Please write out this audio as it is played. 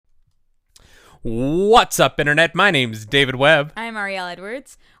What's up, Internet? My name's David Webb. I'm Arielle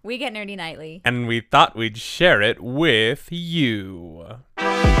Edwards. We get nerdy nightly. And we thought we'd share it with you.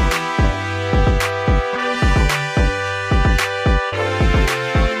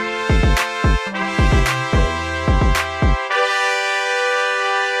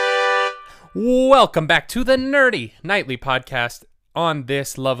 Welcome back to the Nerdy Nightly Podcast on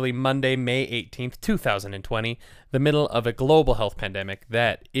this lovely Monday, May 18th, 2020, the middle of a global health pandemic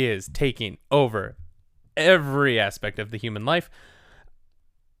that is taking over every aspect of the human life.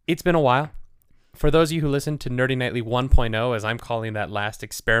 It's been a while. For those of you who listened to Nerdy Nightly 1.0, as I'm calling that last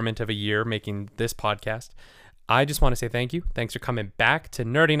experiment of a year making this podcast, I just want to say thank you. Thanks for coming back to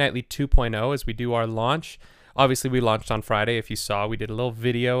Nerdy Nightly 2.0 as we do our launch. Obviously, we launched on Friday. If you saw, we did a little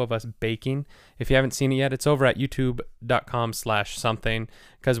video of us baking. If you haven't seen it yet, it's over at youtube.com/something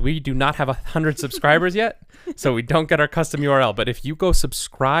because we do not have 100 subscribers yet, so we don't get our custom URL. But if you go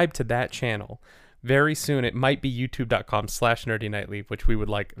subscribe to that channel, very soon it might be youtube.com/nerdynightly, which we would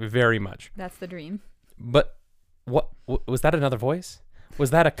like very much. That's the dream. But what was that another voice?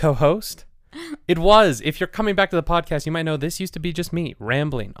 Was that a co-host? It was. If you're coming back to the podcast, you might know this used to be just me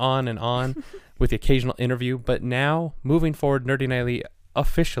rambling on and on with the occasional interview. But now, moving forward, Nerdy Nightly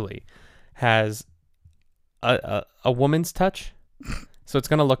officially has a woman's touch. So it's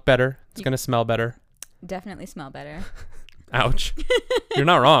going to look better. It's going to smell better. Definitely smell better. Ouch. You're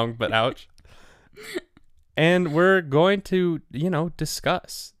not wrong, but ouch. And we're going to,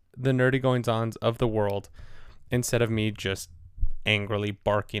 discuss the nerdy goings-ons of the world instead of me just angrily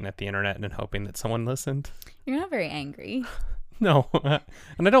barking at the internet and hoping that someone listened. You're not very angry. No,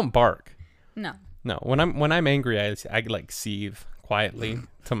 and I don't bark. No. When I'm angry, I like seethe quietly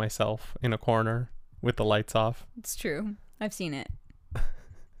to myself in a corner with the lights off. It's true. I've seen it.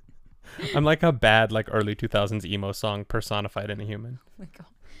 I'm like a bad early 2000s emo song personified in a human. Oh my God.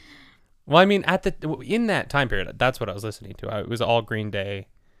 Well, I mean, in that time period, that's what I was listening to. It was all Green Day.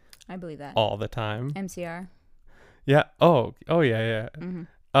 I believe that. All the time. MCR. Yeah. Oh yeah. Mm-hmm.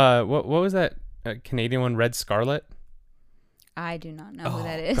 What was that Canadian one? Red Scarlet. I do not know who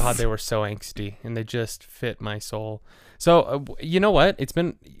that is. God, they were so angsty, and they just fit my soul. So, you know what?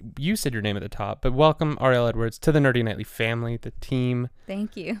 You said your name at the top, but welcome, Arielle Edwards, to the Nerdy Nightly family, the team.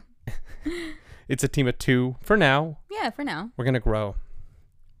 Thank you. It's a team of two for now. Yeah, for now. We're going to grow.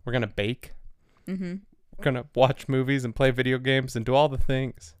 We're going to bake. Mm-hmm. We're going to watch movies and play video games and do all the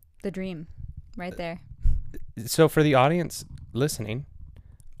things. The dream. Right there. So for the audience listening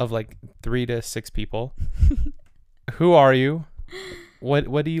of 3 to 6 people, who are you?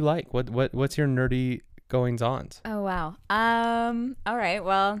 What do you like? What's your nerdy goings-ons? Oh, wow. All right.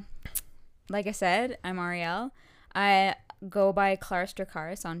 Well, like I said, I'm Arielle. I go by Claris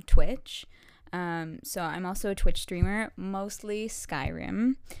Dracaris on Twitch. So I'm also a Twitch streamer, mostly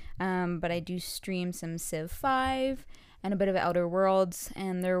Skyrim. But I do stream some Civ 5 and a bit of Outer Worlds,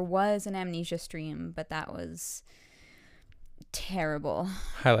 and there was an Amnesia stream, but that was terrible.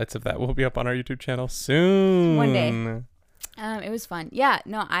 Highlights of that will be up on our YouTube channel soon. One day. It was fun. Yeah,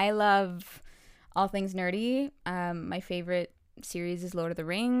 no, I love all things nerdy. My favorite series is Lord of the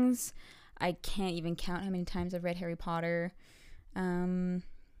Rings. I can't even count how many times I've read Harry Potter.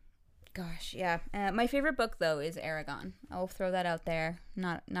 Gosh, yeah. My favorite book, though, is Eragon. I'll throw that out there.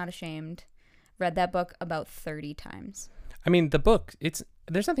 Not ashamed. Read that book about 30 times. I mean, the book,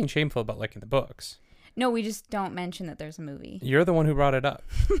 there's nothing shameful about liking the books. No, we just don't mention that there's a movie. You're the one who brought it up.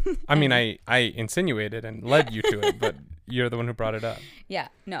 I mean, I insinuated and led you to it, but you're the one who brought it up. Yeah,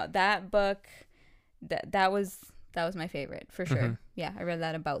 no, that book, that was my favorite, for sure. Mm-hmm. Yeah, I read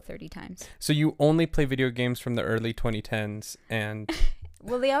that about 30 times. So you only play video games from the early 2010s and...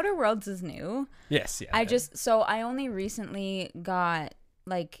 Well, The Outer Worlds is new. Yes, yeah. I only recently got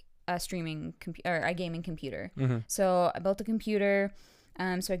a streaming computer, or a gaming computer. Mm-hmm. So I built a computer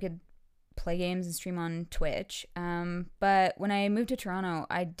so I could play games and stream on Twitch. But when I moved to Toronto,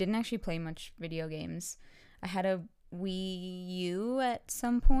 I didn't actually play much video games. I had a Wii U at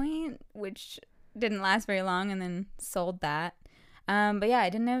some point, which didn't last very long, and then sold that. But yeah,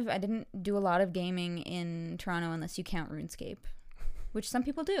 I didn't do a lot of gaming in Toronto unless you count RuneScape, which some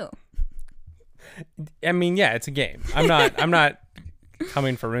people do. I mean, yeah, it's a game. I'm not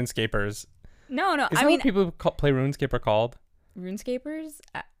coming for RuneScapers. No. Is that what people who play RuneScape are called? RuneScapers?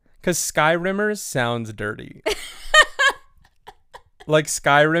 Because Skyrimmers sounds dirty.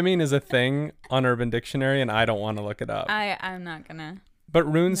 Skyrimming is a thing on Urban Dictionary, and I don't want to look it up. I'm not gonna. But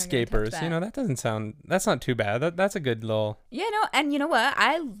RuneScapers, that doesn't sound... That's not too bad. That's a good little... Yeah, no, and you know what?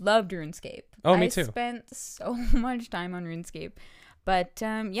 I loved RuneScape. Oh, me too. I spent so much time on RuneScape. But,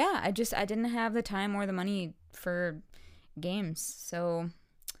 yeah, I didn't have the time or the money for games. So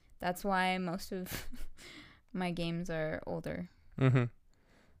That's why most of my games are older.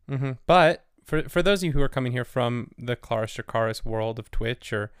 But for those of you who are coming here from the Claris Dracaris world of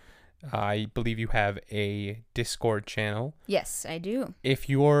Twitch, or I believe you have a Discord channel. Yes, I do. If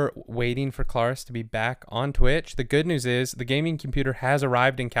you're waiting for Claris to be back on Twitch, the good news is the gaming computer has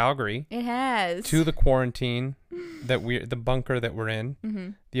arrived in Calgary. It has. To the quarantine the bunker that we're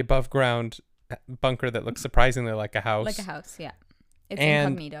in, the above ground bunker that looks surprisingly like a house. Like a house, yeah. It's and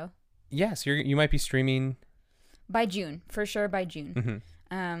incognito. Yes, you might be streaming by June, for sure. By June.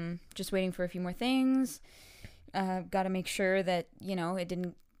 Just waiting for a few more things. Got to make sure that it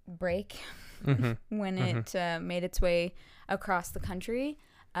didn't break when it made its way across the country.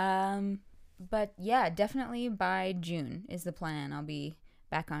 But yeah, definitely by June is the plan. I'll be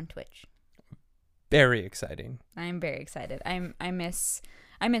back on Twitch. Very exciting. I'm very excited. I miss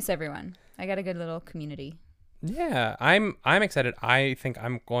everyone. I got a good little community. Yeah, I'm excited. I think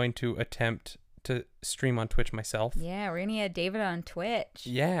I'm going to attempt to stream on Twitch myself. Yeah, we're gonna get David on Twitch.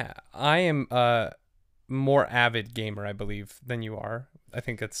 Yeah, I am a more avid gamer, I believe, than you are. I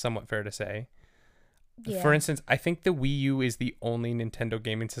think that's somewhat fair to say. Yeah. For instance, I think the Wii U is the only Nintendo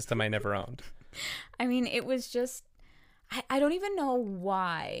gaming system I never owned. I mean, it was just... I don't even know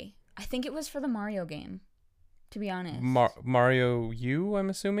why. I think it was for the Mario game, to be honest. Mario U, I'm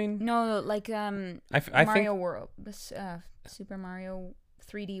assuming? No, like I Mario World. Super Mario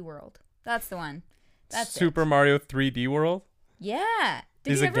 3D World. That's the one. That's Super Mario 3D World? Yeah.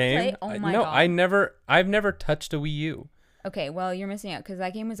 Did is you a ever game? play? Oh my no, God. I've never touched a Wii U. Okay, well, you're missing out because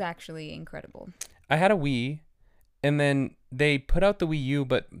that game was actually incredible. I had a Wii, and then they put out the Wii U,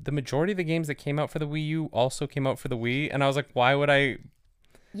 but the majority of the games that came out for the Wii U also came out for the Wii, and I was like, why would I?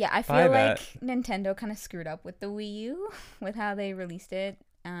 Yeah, I feel like Nintendo kind of screwed up with the Wii U with how they released it.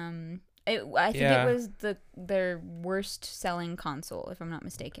 I think it was their worst selling console, if I'm not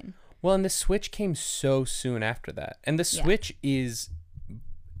mistaken. Well, and the Switch came so soon after that, and the Switch is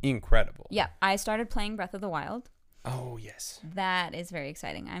incredible. Yeah, I started playing Breath of the Wild. Oh yes, that is very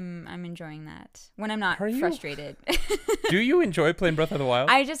exciting. I'm enjoying that when I'm not frustrated. Do you enjoy playing Breath of the Wild?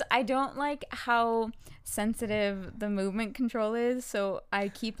 I don't like how sensitive the movement control is, so I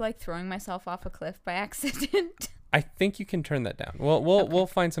keep like throwing myself off a cliff by accident. I think you can turn that down. We'll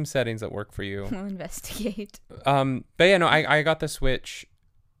find some settings that work for you. We'll investigate. But yeah, no, I got the Switch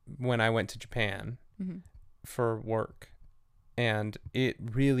when I went to Japan for work, and it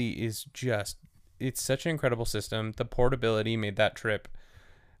really is just. It's such an incredible system. The portability made that trip.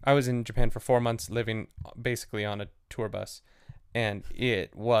 I was in Japan for 4 months living basically on a tour bus, and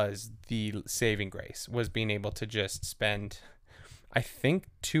it was the saving grace was being able to just spend, I think,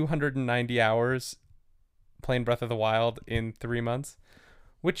 290 hours playing Breath of the Wild in 3 months,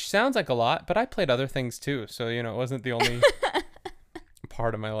 which sounds like a lot, but I played other things too. So, it wasn't the only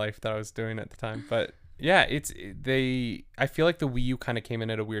part of my life that I was doing at the time, but yeah, I feel like the Wii U kind of came in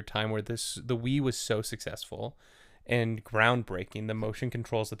at a weird time where the Wii was so successful and groundbreaking. The motion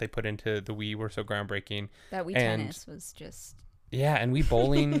controls that they put into the Wii were so groundbreaking. That Wii Tennis was just... Yeah, and Wii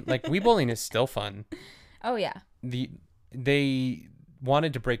Bowling, Wii Bowling is still fun. Oh, yeah. They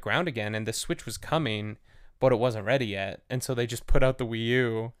wanted to break ground again, and the Switch was coming, but it wasn't ready yet. And so they just put out the Wii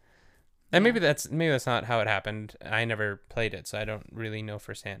U. And maybe that's not how it happened. I never played it, so I don't really know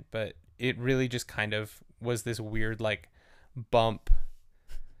firsthand. But it really just kind of was this weird bump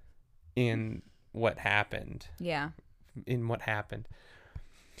in what happened. Yeah. In what happened.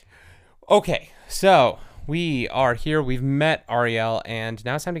 Okay, so we are here. We've met Ariel, and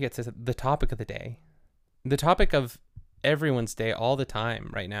now it's time to get to the topic of the day. The topic of everyone's day all the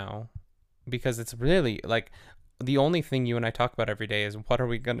time right now, because it's really the only thing you and I talk about every day is what are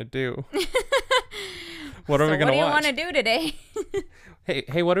we going to do? What are we going to watch? What do you want to do today?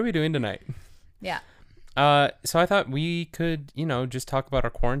 Hey, what are we doing tonight? Yeah. So I thought we could, just talk about our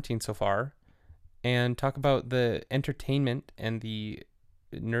quarantine so far and talk about the entertainment and the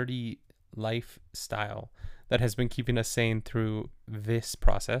nerdy lifestyle that has been keeping us sane through this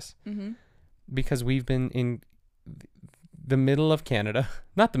process. Mm-hmm. Because we've been in the middle of Canada,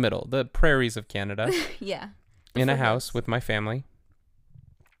 not the middle, the prairies of Canada. Yeah. In a house with my family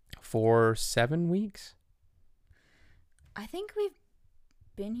for 7 weeks. I think we've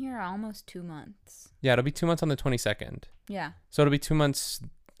been here almost 2 months. Yeah, it'll be 2 months on the 22nd. Yeah. So it'll be 2 months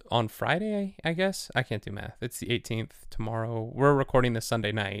on Friday, I guess. I can't do math. It's the 18th tomorrow. We're recording this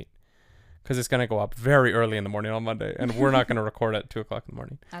Sunday night because it's going to go up very early in the morning on Monday, and we're not going to record at 2 o'clock in the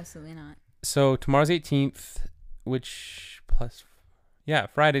morning. Absolutely not. So tomorrow's 18th, which plus... Yeah,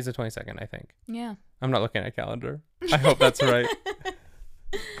 Friday's the 22nd, I think. Yeah. I'm not looking at a calendar. I hope that's right.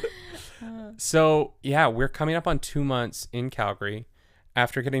 So, yeah, we're coming up on 2 months in Calgary.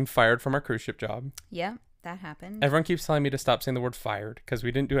 after getting fired from our cruise ship job. Yeah, that happened. Everyone keeps telling me to stop saying the word fired because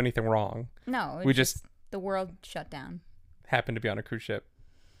we didn't do anything wrong. No, we just the world shut down. Happened to be on a cruise ship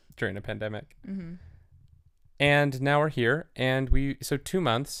during a pandemic. Mm-hmm. And now we're here, and so 2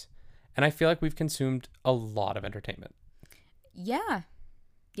 months, and I feel like we've consumed a lot of entertainment. Yeah.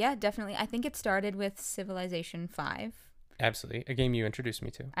 Yeah, definitely. I think it started with Civilization 5. Absolutely. A game you introduced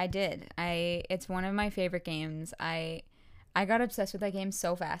me to. I did. It's one of my favorite games. I got obsessed with that game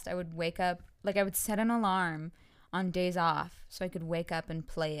so fast. I would wake up, like I would set an alarm on days off so I could wake up and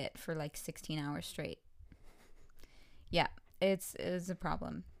play it for like 16 hours straight. Yeah, it's a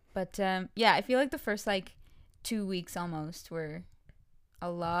problem. But yeah, I feel like the first like 2 weeks almost were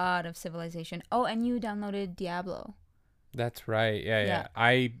a lot of Civilization. Oh, and you downloaded Diablo. That's right. Yeah.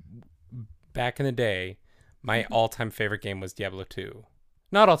 Back in the day, my all-time favorite game was Diablo 2.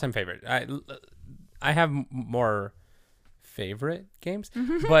 Not all-time favorite. I have more favorite games,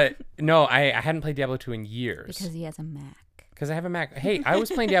 but no, I hadn't played Diablo 2 in years. Because he has a Mac. Because I have a Mac. Hey, I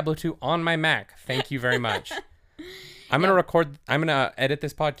was playing Diablo 2 on my Mac. Thank you very much. I'm going to edit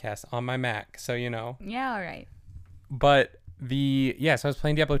this podcast on my Mac, so you know. Yeah, all right. But so I was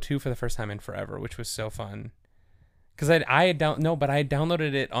playing Diablo 2 for the first time in forever, which was so fun. Because I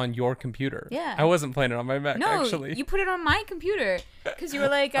downloaded it on your computer. Yeah. I wasn't playing it on my Mac, actually. No, you put it on my computer because you were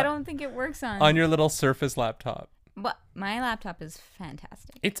like, I don't think it works on... On your little Surface laptop. But my laptop is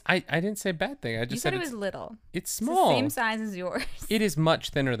fantastic. I didn't say a bad thing. I just said it was little. It's small. It's the same size as yours. It is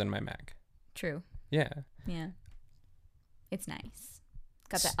much thinner than my Mac. True. Yeah. Yeah. It's nice.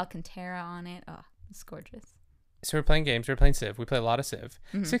 Got the Alcantara on it. Oh, it's gorgeous. So we're playing games. We're playing Civ. We play a lot of Civ.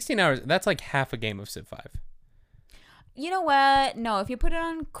 16 hours. That's like half a game of Civ 5. You know what? No, if you put it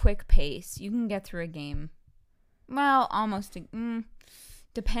on quick pace, you can get through a game. Well, almost.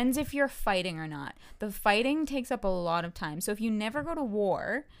 Depends if you're fighting or not. The fighting takes up a lot of time. So if you never go to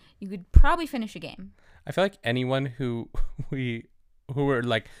war, you could probably finish a game. I feel like anyone who were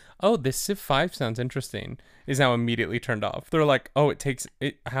like, oh, this Civ 5 sounds interesting, is now immediately turned off. They're like, oh, it takes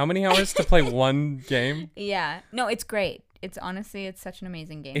how many hours to play one game? Yeah. No, it's great. It's such an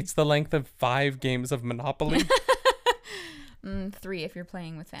amazing game. It's the length of 5 games of Monopoly. 3 if you're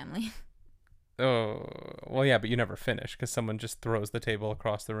playing with family. Oh, well, yeah, but you never finish because someone just throws the table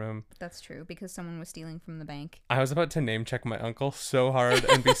across the room. That's true, because someone was stealing from the bank. I was about to name check my uncle so hard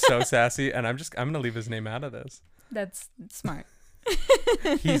and be so sassy, and I'm going to leave his name out of this. That's smart.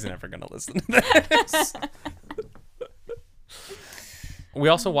 He's never going to listen to this. We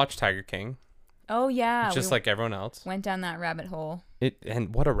also watched Tiger King. Oh, yeah. Just like everyone else. Went down that rabbit hole.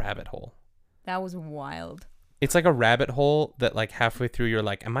 And what a rabbit hole. That was wild. It's like a rabbit hole that like halfway through you're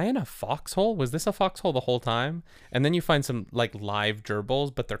like, am I in a foxhole? Was this a foxhole the whole time? And then you find some like live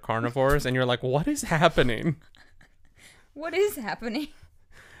gerbils, but they're carnivores. And you're like, what is happening? What is happening?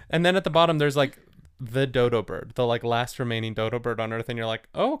 And then at the bottom, there's like the dodo bird, the like last remaining dodo bird on Earth. And you're like,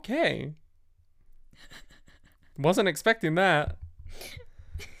 okay. Wasn't expecting that.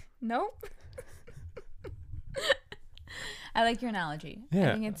 Nope. I like your analogy. Yeah.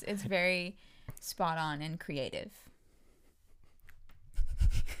 I think it's very spot on and creative.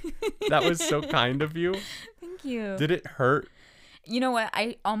 That was so kind of you. Thank you. Did it hurt? You know what?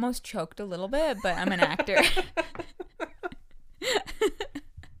 I almost choked a little bit, but I'm an actor.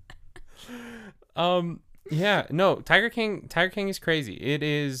 Yeah, no, Tiger King is crazy. It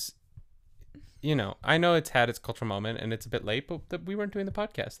is, you know, I know it's had its cultural moment and it's a bit late, but we weren't doing the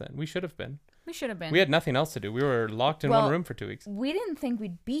podcast then. We should have been. We had nothing else to do. We were locked in one room for 2 weeks. We didn't think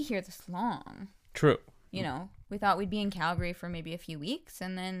we'd be here this long. True. You know, we thought we'd be in Calgary for maybe a few weeks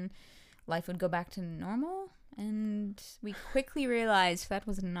and then life would go back to normal. And we quickly realized that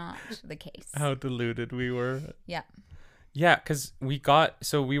was not the case. How deluded we were. Yeah. Yeah, because we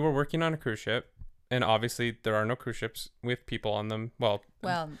were working on a cruise ship. And obviously, there are no cruise ships with people on them. Well,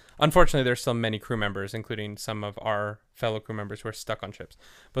 unfortunately, there's still many crew members, including some of our fellow crew members who are stuck on ships.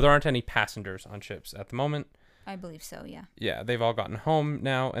 But there aren't any passengers on ships at the moment. I believe so, yeah. Yeah, they've all gotten home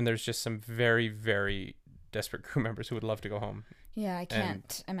now, and there's just some very, very desperate crew members who would love to go home. Yeah, I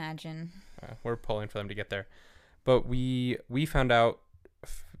can't imagine. We're pulling for them to get there. But we found out,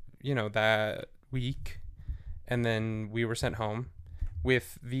 that week, and then we were sent home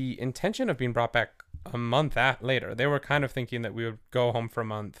with the intention of being brought back a month later. They were kind of thinking that we would go home for a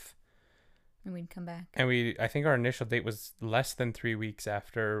month. And we'd come back. And I think our initial date was less than 3 weeks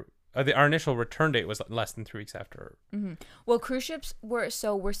after. Our initial return date was less than 3 weeks after. Mm-hmm. Well, cruise ships were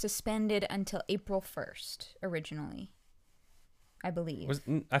suspended until April 1st originally, I believe.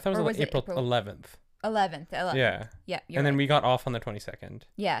 I thought it was April 11th. 11th. Yeah. Yeah. And then we got off on the 22nd.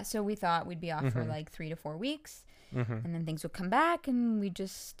 Yeah. So we thought we'd be off for like 3 to 4 weeks. and then things would come back, and we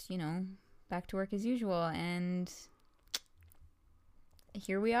just, back to work as usual. And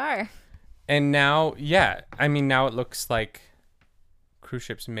here we are. And now, now it looks like cruise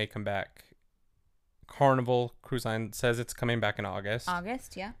ships may come back. Carnival Cruise Line says it's coming back in August.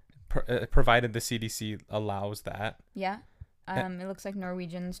 August, yeah. Provided the CDC allows that. Yeah. It looks like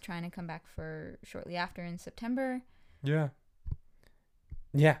Norwegian's trying to come back for shortly after in September. Yeah.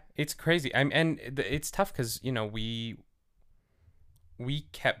 Yeah, it's crazy. It's tough because, we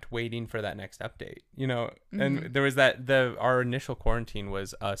kept waiting for that next update, and there was our initial quarantine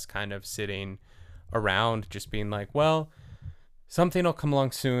was us kind of sitting around just being like, well, something will come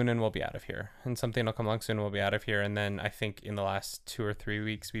along soon and we'll be out of here. And something will come along soon and we'll be out of here. And then I think in the last 2 or 3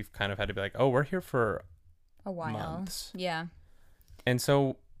 weeks, we've kind of had to be like, oh, we're here for a while. Months. Yeah. And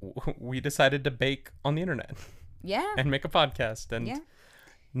so we decided to bake on the internet. Yeah. And make a podcast. And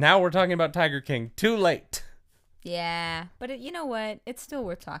now we're talking about Tiger King. Too late. Yeah. But you know what? It's still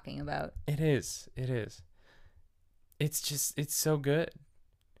worth talking about. It is. It's so good.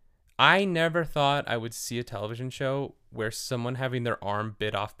 I never thought I would see a television show where someone having their arm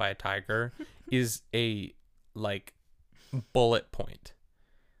bit off by a tiger is a, bullet point.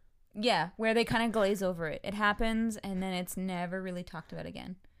 Yeah, where they kind of glaze over it. It happens, and then it's never really talked about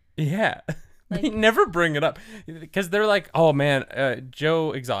again. Yeah. They never bring it up. Because they're like, oh, man,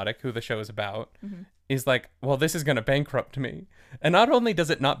 Joe Exotic, who the show is about, is like, well, this is going to bankrupt me. And not only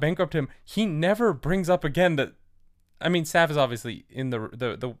does it not bankrupt him, he never brings up again that, Sav is obviously in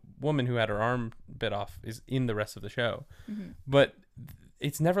the woman who had her arm bit off is in the rest of the show. But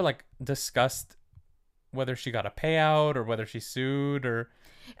it's never, discussed whether she got a payout or whether she sued or...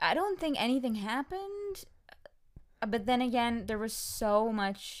 I don't think anything happened. But then again, there was so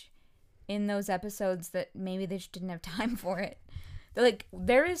much in those episodes that maybe they just didn't have time for it.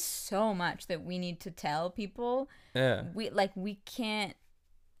 There is so much that we need to tell people. Yeah. We can't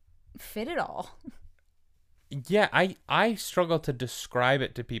fit it all. Yeah, I struggle to describe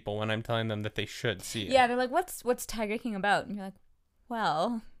it to people when I'm telling them that they should see it. Yeah, they're like, what's Tiger King about? And you're like,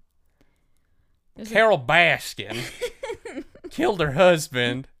 well... Carol Baskin killed her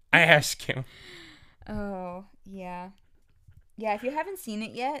husband. Ask him. Oh, yeah. Yeah, if you haven't seen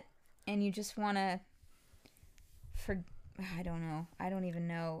it yet and you just want to... I don't know. I don't even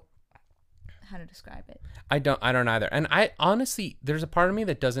know how to describe it. I don't either. And I honestly, there's a part of me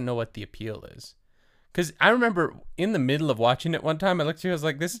that doesn't know what the appeal is. Because I remember in the middle of watching it one time, I looked at you, I was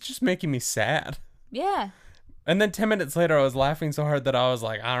like, this is just making me sad. Yeah. And then 10 minutes later, I was laughing so hard that I was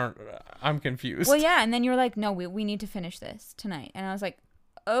like, I'm confused. Well, yeah. And then you were like, no, we need to finish this tonight. And I was like,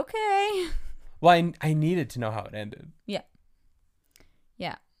 okay. Well, I needed to know how it ended. Yeah.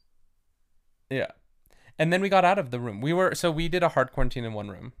 Yeah. Yeah. And then we got out of the room. We did a hard quarantine in one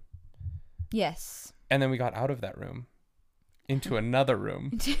room. Yes. And then we got out of that room into another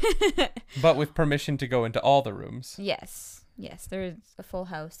room, but with permission to go into all the rooms. Yes. Yes. There's a full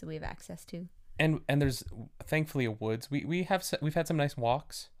house that we have access to. And there's thankfully a woods. We've had some nice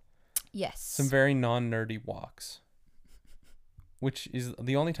walks. Yes. Some very non-nerdy walks, which is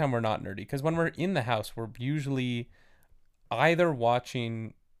the only time we're not nerdy. Because when we're in the house, we're usually either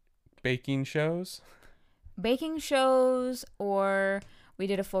watching baking shows, or we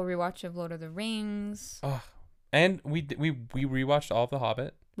did a full rewatch of Lord of the Rings. Oh, and we rewatched all of The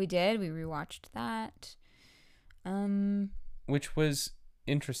Hobbit. We did. We rewatched that. Which was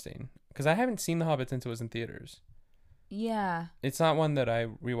interesting. Because I haven't seen The Hobbit since it was in theaters. Yeah. It's not one that I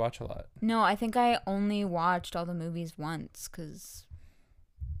rewatch a lot. No, I think I only watched all the movies once because,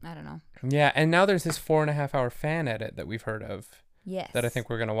 I don't know. Yeah, and now there's this 4.5-hour fan edit that we've heard of. Yes. That I think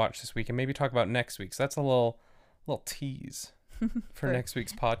we're going to watch this week and maybe talk about next week. So that's a little tease for next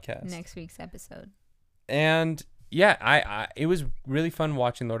week's podcast. Next week's episode. And yeah, it was really fun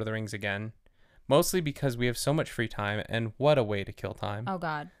watching Lord of the Rings again. Mostly because we have so much free time, and what a way to kill time. Oh,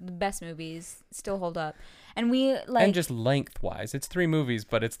 God. The best movies still hold up. And And just lengthwise. It's 3 movies,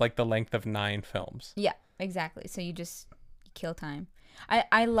 but it's like the length of 9 films. Yeah, exactly. So you kill time.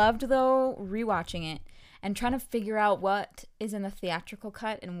 I loved, though, rewatching it and trying to figure out what is in the theatrical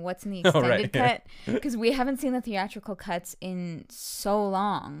cut and what's in the extended cut. Because we haven't seen the theatrical cuts in so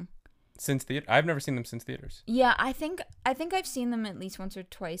long. Since I've never seen them since theaters. Yeah, I think I've seen them at least once or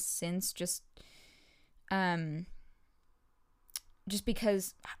twice since just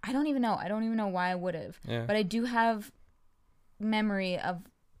because I don't even know why I would have. Yeah. But I do have memory of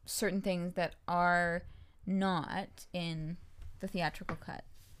certain things that are not in the theatrical cut.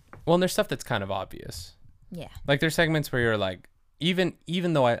 Well, and there's stuff that's kind of obvious. Yeah. Like there's segments where you're like,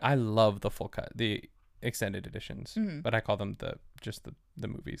 even though I love the full cut, the extended editions, Mhm. but I call them just the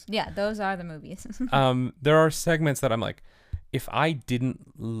movies. Yeah, those are the movies. There are segments that I'm like, if I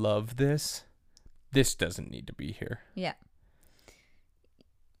didn't love this doesn't need to be here. Yeah.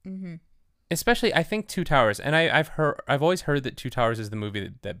 Mm-hmm. Especially, I think Two Towers, and I've always heard that Two Towers is the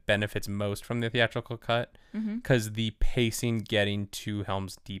movie that benefits most from the theatrical cut, Mm-hmm. because the pacing getting to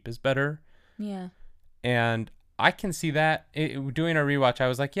Helm's Deep is better, Yeah. and I can see that. Doing a rewatch, I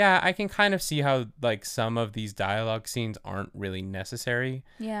was like, yeah, I can kind of see how like some of these dialogue scenes aren't really necessary,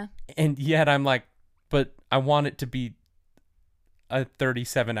 Yeah. and yet I'm like, but I want it to be a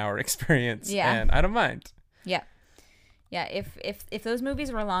 37-hour experience, Yeah. and I don't mind. Yeah. Yeah. If those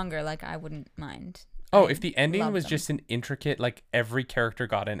movies were longer, like I wouldn't mind. Oh, I if the ending love was them. just an intricate, like every character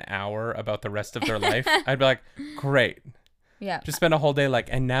got an hour about the rest of their life, I'd be like, great. Yeah. Just spend a whole day like,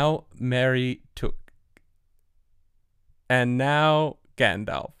 and now Mary took, and now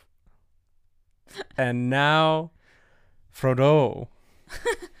Gandalf, and now Frodo.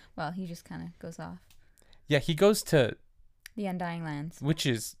 Well, he just kind of goes off. Yeah, he goes to, The Undying Lands. which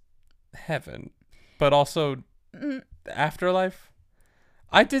is heaven, but also Mm, afterlife.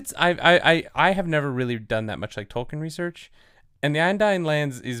 I have never really done that much like Tolkien research, and the Undying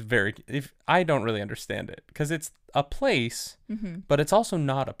Lands is if I don't really understand it because it's a place, mm-hmm. but it's also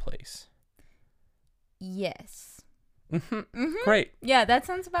not a place. Yes. Mm-hmm. Great, Yeah, that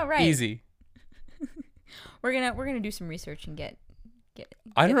sounds about right. easy. We're gonna do some research and get.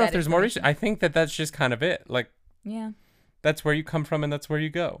 I don't get know if that there's more research. information. I think that's just kind of it. Like Yeah. that's where you come from and that's where you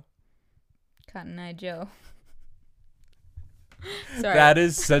go. Cotton Eye Joe. Sorry. That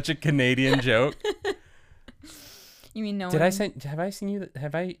is such a Canadian joke. You mean no Have one?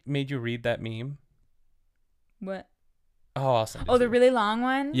 have I made you read that meme? What? Oh, I'll send it Oh, to the you. really long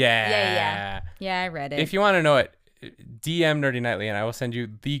one? Yeah. Yeah. Yeah, I read it. If you want to know it, DM Nerdy Nightly and I will send you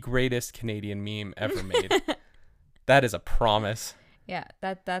the greatest Canadian meme ever made. That is a promise. Yeah,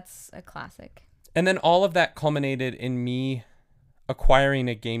 that's a classic. And then all of that culminated in me acquiring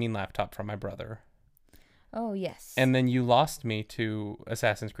a gaming laptop from my brother. Oh, yes. And then you lost me to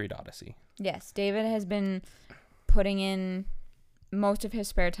Assassin's Creed Odyssey. Yes, David has been putting in most of his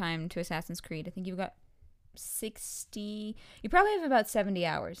spare time to Assassin's Creed. I think you've got 60. You probably have about 70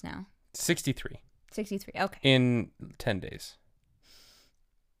 hours now. 63 63. Okay. in 10 days.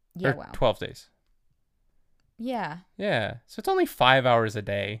 Yeah, Or wow. 12 days. Yeah. Yeah. So it's only 5 hours a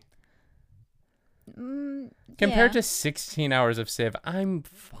day. Compared to 16 hours of Civ, I'm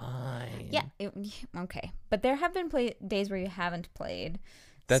fine. Yeah. Okay. But there have been days where you haven't played.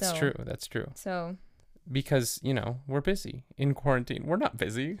 That's true. That's true. So Because, we're busy in quarantine. We're not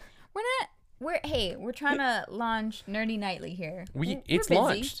busy. we're not. We're trying to launch Nerdy Nightly here. It's busy.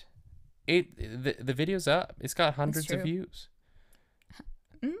 launched. The video's up. It's got hundreds of true. views.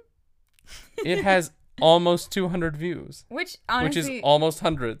 Mm? It has almost 200 views, Which which is honestly, almost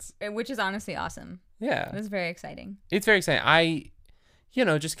hundreds. honestly awesome. Yeah. That's very exciting. It's very exciting.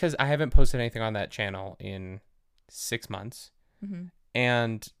 Just because I haven't posted anything on that channel in 6 months, Mm-hmm.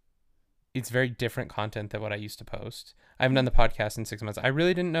 and it's very different content than what I used to post. I haven't done the podcast in 6 months. I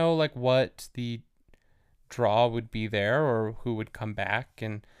really didn't know like what the draw would be there or who would come back,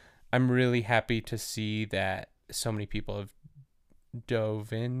 and I'm really happy to see that so many people have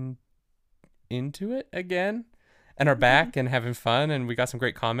dove into it again and are back and having fun, and we got some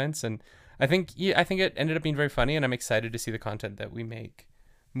great comments, and I think it ended up being very funny, and I'm excited to see the content that we make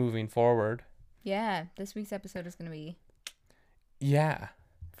moving forward. Yeah, this week's episode is going to be Yeah.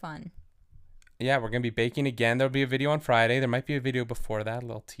 fun. Yeah, we're gonna be baking again. There'll be a video on Friday. There might be a video before that.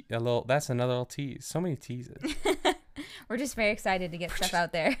 That's another little tease. So many teases. We're just very excited to get stuff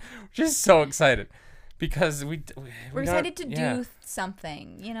out there. Just so excited because we're excited to do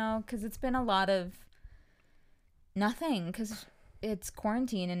something, because it's been a lot of nothing because it's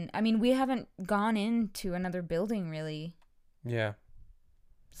quarantine, and I mean we haven't gone into another building really. Yeah.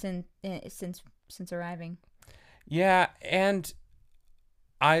 Since arriving. Yeah, and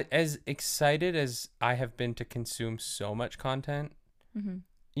as excited as I have been to consume so much content, Mm-hmm.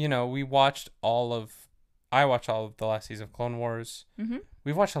 I watched all of the last season of Clone Wars. Mm-hmm.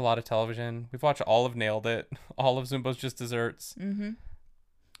 We've watched a lot of television. We've watched all of Nailed It, all of Zumbo's Just Desserts. Mm-hmm.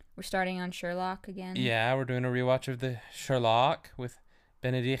 We're starting on Sherlock again. Yeah, we're doing a rewatch of the Sherlock with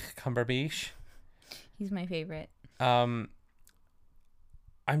Benedict Cumberbatch. He's my favorite. I'm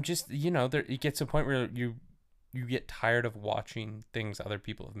just, there it gets to a point where you get tired of watching things other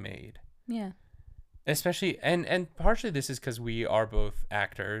people have made. Yeah. Especially, and partially this is because we are both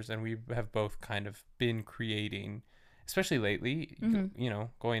actors and we have both kind of been creating, especially lately, Mm-hmm.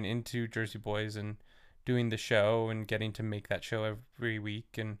 Going into Jersey Boys and doing the show and getting to make that show every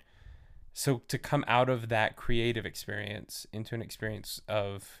week. And So to come out of that creative experience into an experience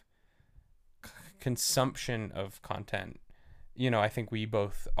of consumption of content, I think we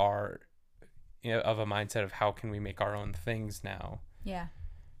both are of a mindset of how can we make our own things now. Yeah.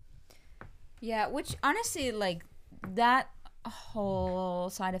 Yeah, which honestly, like, that whole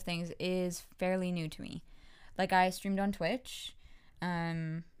side of things is fairly new to me. Like, I streamed on Twitch,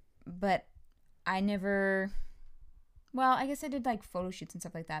 but I never... Well, I guess I did, like, photo shoots and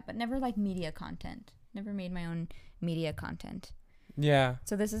stuff like that, but never, like, media content. Never made my own media content. Yeah.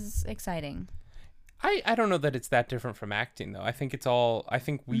 So this is exciting. I don't know that it's that different from acting, though. I think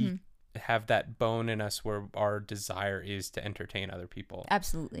we have that bone in us where our desire is to entertain other people.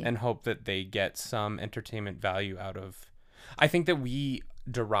 Absolutely. And hope that they get some entertainment value out of... I think that we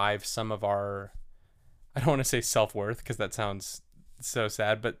derive some of our... I don't want to say self-worth because that sounds so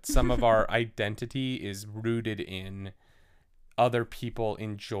sad, but some of our identity is rooted in other people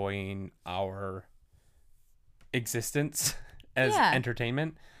enjoying our existence as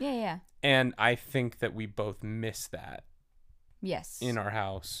entertainment. Yeah. And I think that we both miss that. Yes. In our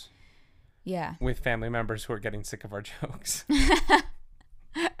house. Yeah. With family members who are getting sick of our jokes.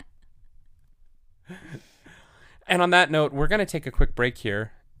 And on that note, we're going to take a quick break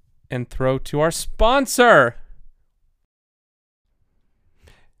here and throw to our sponsor.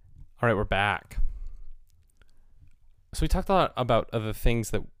 All right, we're back. So we talked a lot about other things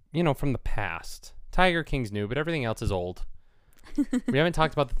that, from the past. Tiger King's new, but everything else is old. We haven't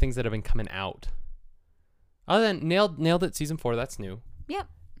talked about the things that have been coming out. Other than Nailed It Season 4, that's new. Yep.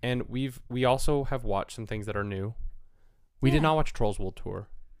 And we also have watched some things that are new. We did not watch Trolls World Tour.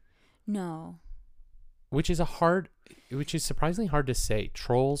 No. Which is surprisingly hard to say.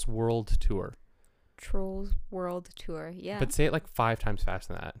 Trolls World Tour. Trolls World Tour, yeah. But say it like 5 times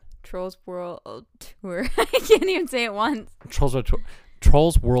faster than that. Trolls World Tour. I can't even say it once. Trolls World Tour.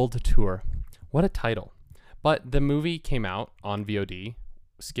 Trolls World Tour. What a title. But the movie came out on VOD,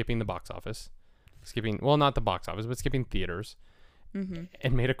 skipping the box office. Not the box office, but skipping theaters. Mm-hmm.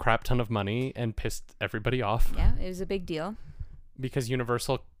 And made a crap ton of money and pissed everybody off. Yeah, it was a big deal. Because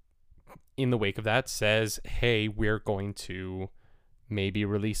Universal, in the wake of that, says, hey, we're going to maybe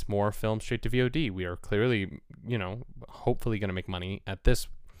release more films straight to VOD. We are clearly, hopefully going to make money at this.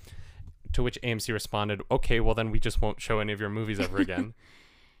 To which AMC responded, okay, well then we just won't show any of your movies ever again.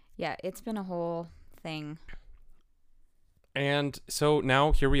 Yeah, it's been a whole thing. And so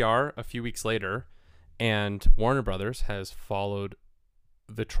now here we are a few weeks later, and Warner Brothers has followed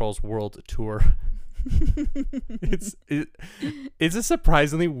the Trolls World Tour. It's a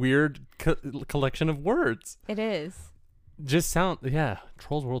surprisingly weird collection of words. It is.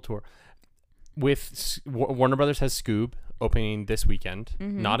 Trolls World Tour. With Warner Brothers has Scoob opening this weekend,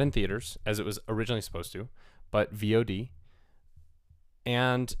 not in theaters as it was originally supposed to, but VOD.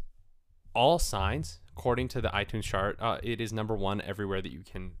 And all signs, according to the iTunes chart, it is number 1 everywhere that you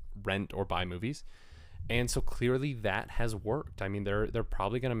can rent or buy movies. And so clearly that has worked. I mean, they're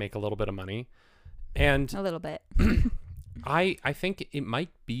probably going to make a little bit of money. And a little bit. I think it might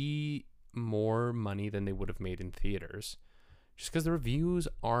be more money than they would have made in theaters, just because the reviews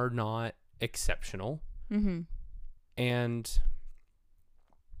are not exceptional. Mm-hmm. And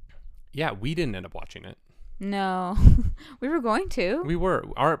yeah, we didn't end up watching it. No. We were going to. We were.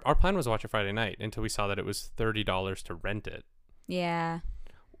 Our plan was to watch it Friday night until we saw that it was $30 to rent it. Yeah.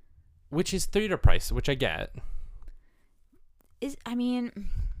 Which is theater price, which I get. To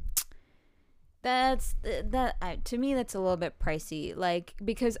me that's a little bit pricey, like,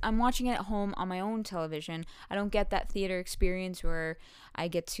 because I'm watching it at home on my own television. I don't get that theater experience where I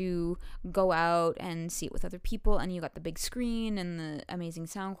get to go out and see it with other people, and you got the big screen and the amazing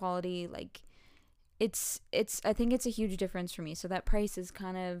sound quality. Like, I think it's a huge difference for me. So that price is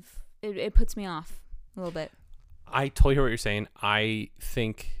kind of, it puts me off a little bit. I totally hear what you're saying. I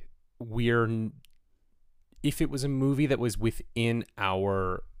think if it was a movie that was within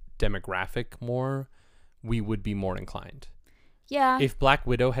our demographic more, we would be more inclined. Yeah. If Black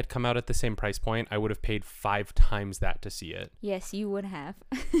Widow had come out at the same price point, I would have paid 5 times that to see it. Yes, you would have.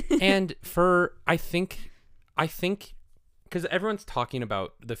 And I think because everyone's talking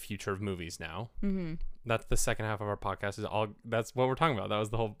about the future of movies now. Mm-hmm. That's the second half of our podcast that's what we're talking about. That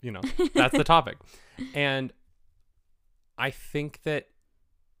was the whole, that's the topic. And I think that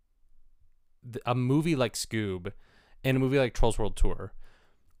a movie like Scoob and a movie like Trolls World Tour,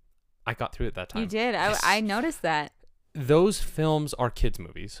 I got through it that time. You did. I noticed that. Those films are kids'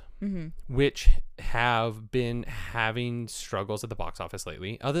 movies, which have been having struggles at the box office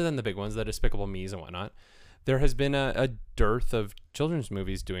lately. Other than the big ones, the Despicable Me's and whatnot, there has been a dearth of children's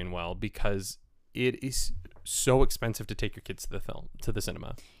movies doing well because it is so expensive to take your kids to the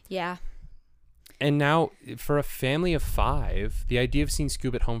cinema. Yeah. And now, for a family of 5, the idea of seeing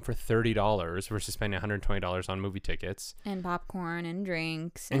Scoob at home for $30 versus spending $120 on movie tickets and popcorn and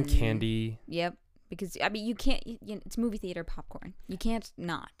drinks and candy. Yep. Because, I mean, you can't, it's movie theater popcorn. You can't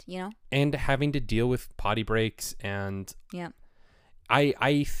not, you know? And having to deal with potty breaks. And yep.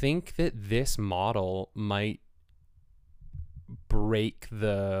 I think that this model might break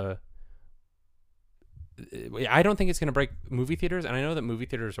the... I don't think it's going to break movie theaters. And I know that movie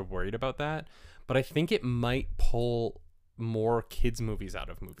theaters are worried about that. But I think it might pull more kids' movies out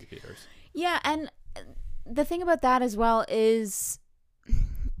of movie theaters. Yeah, and the thing about that as well is,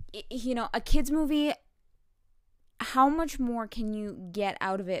 you know, a kids' movie, how much more can you get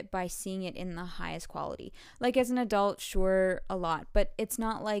out of it by seeing it in the highest quality? Like, as an adult, sure, a lot. But it's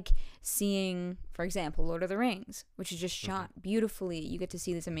not like seeing, for example, Lord of the Rings, which is just shot beautifully. You get to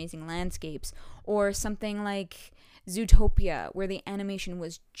see these amazing landscapes. Or something like Zootopia, where the animation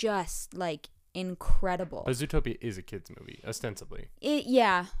was just, like, incredible. But Zootopia is a kids movie, ostensibly.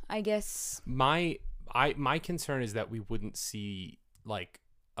 Yeah, I guess. My concern is that we wouldn't see like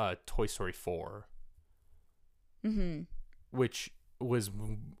Toy Story 4, which was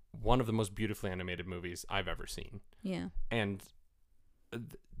one of the most beautifully animated movies I've ever seen. Yeah, and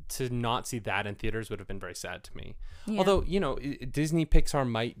to not see that in theaters would have been very sad to me. Yeah. Although, you know, Disney Pixar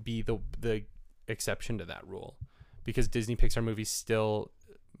might be the exception to that rule, because Disney Pixar movies still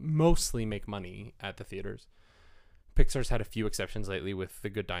mostly make money at the theaters. Pixar's had a few exceptions lately with The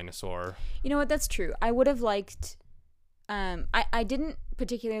Good Dinosaur. You know what? That's true. I would have liked... I didn't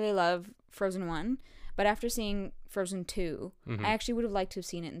particularly love Frozen 1, but after seeing Frozen 2, I actually would have liked to have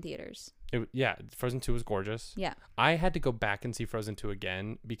seen it in theaters. Frozen 2 was gorgeous. Yeah. I had to go back and see Frozen 2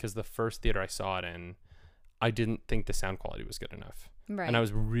 again because the first theater I saw it in, I didn't think the sound quality was good enough. Right. And I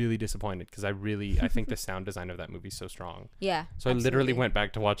was really disappointed because I think the sound design of that movie is so strong. Yeah. So I literally went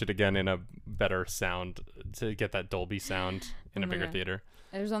back to watch it again in a better sound to get that Dolby sound in a bigger theater.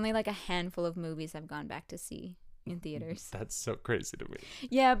 There's only like a handful of movies I've gone back to see in theaters. That's so crazy to me.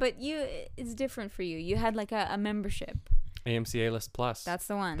 Yeah, but it's different for you. You had like a membership. AMC A-List Plus. That's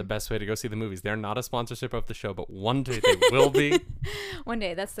the one. The best way to go see the movies. They're not a sponsorship of the show, but one day they will be. One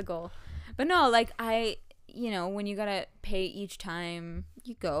day, that's the goal. But no, like when you gotta pay each time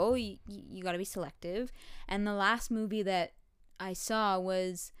you go, you gotta be selective. And the last movie that I saw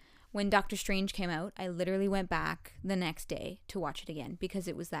was when Doctor Strange came out. I literally went back the next day to watch it again because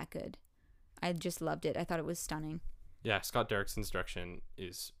it was that good. I just loved it. I thought it was stunning. Yeah, Scott Derrickson's direction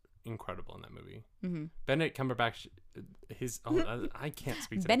is incredible in that movie. Mm-hmm. Benedict Cumberbatch, I can't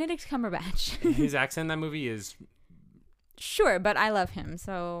speak to Benedict Cumberbatch. His accent in that movie is... Sure, but I love him,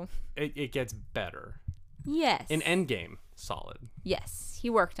 so... It gets better. Yes. In Endgame, solid. Yes,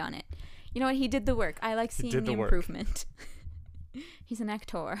 he worked on it. You know what? He did the work. I like seeing the improvement. He's an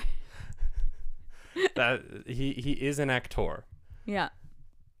actor. That he is an actor. Yeah.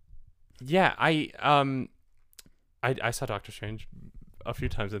 Yeah, I saw Doctor Strange a few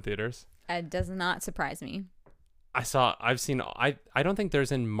times in theaters. It does not surprise me. I don't think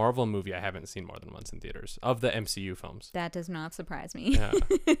there's a Marvel movie I haven't seen more than once in theaters of the MCU films. That does not surprise me. Yeah.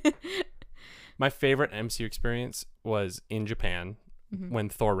 My favorite MCU experience was in Japan when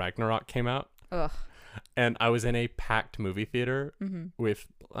Thor Ragnarok came out. Ugh. And I was in a packed movie theater with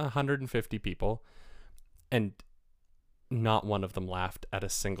 150 people, and not one of them laughed at a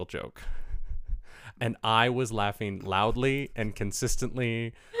single joke. And I was laughing loudly and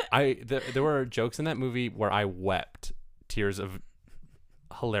consistently. There were jokes in that movie where I wept tears of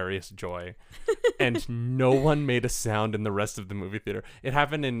hilarious joy, and no one made a sound in the rest of the movie theater. It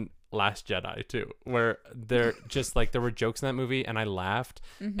happened in Last Jedi too, where there were jokes in that movie and I laughed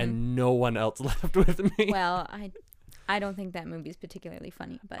and no one else laughed with me. Well, I don't think that movie is particularly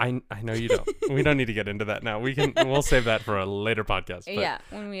funny, but I know you don't. We don't need to get into that now. We'll save that for a later podcast. But yeah,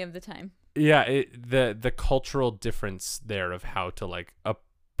 when we have the time. Yeah, the cultural difference there of how to like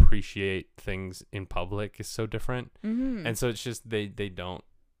appreciate things in public is so different, and so it's just they don't,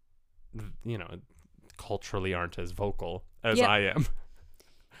 culturally aren't as vocal as I am.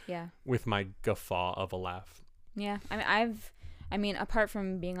 Yeah. With my guffaw of a laugh. Yeah, I mean, apart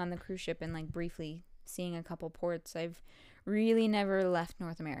from being on the cruise ship and like briefly seeing a couple ports, I've really never left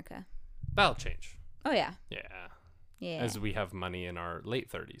North America. That'll change. Oh yeah. Yeah. As we have money in our late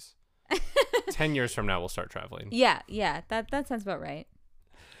 30s. 10 years from now, we'll start traveling. Yeah. That sounds about right.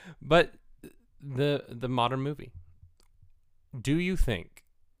 But the modern movie, do you think?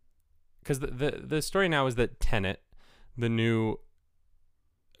 Because the story now is that Tenet, the new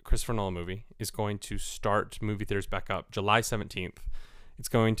Christopher Nolan movie, is going to start movie theaters back up July 17th. It's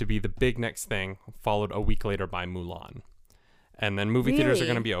going to be the big next thing, followed a week later by Mulan. And then movie theaters are Really?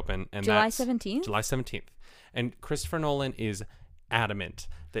 going to be open. And July that's 17th? July 17th. And Christopher Nolan is adamant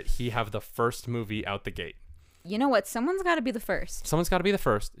that he have the first movie out the gate. You know what? Someone's got to be the first. Someone's got to be the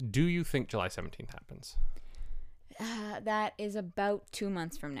first. Do you think July 17th happens? That is about 2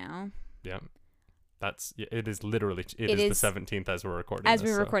 months from now. Yeah. It is literally, it is the 17th as we're recording As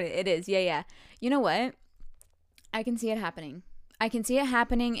this, we record it, it is. Yeah. You know what? I can see it happening. I can see it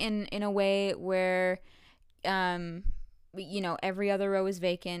happening in a way where, every other row is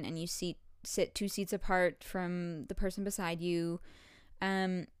vacant and you sit 2 seats apart from the person beside you.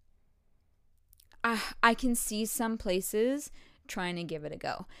 I can see some places trying to give it a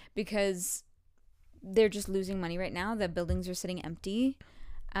go because they're just losing money right now. The buildings are sitting empty.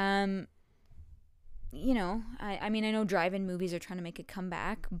 I know drive-in movies are trying to make a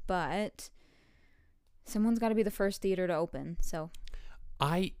comeback, but someone's got to be the first theater to open. So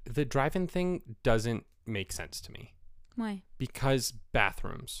the drive-in thing doesn't make sense to me. Why? Because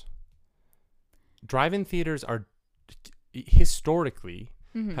bathrooms. Drive-in theaters are historically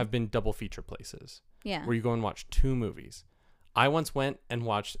have been double feature places. Yeah. Where you go and watch 2 movies. I once went and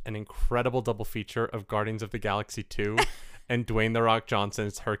watched an incredible double feature of Guardians of the Galaxy 2 and Dwayne "The Rock"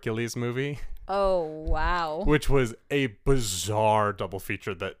 Johnson's Hercules movie. Oh, wow. Which was a bizarre double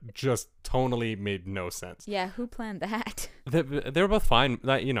feature that just tonally made no sense. Yeah, who planned that? They were both fine.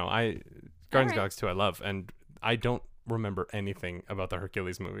 Guardians of the Galaxy 2 I love, and I don't remember anything about the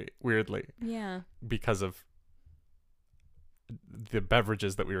Hercules movie, weirdly. Yeah. Because of the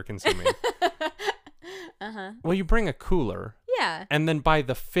beverages that we were consuming. Well, you bring a cooler. Yeah. And then by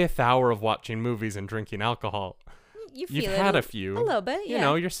the 5th hour of watching movies and drinking alcohol, you've had a few. A little bit,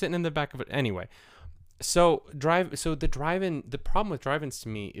 yeah. You're sitting in the back of it. Anyway, the problem with drive-ins to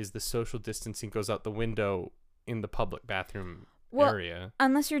me is the social distancing goes out the window in the public bathroom area.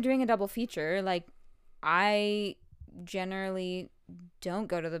 Unless you're doing a double feature, like I generally don't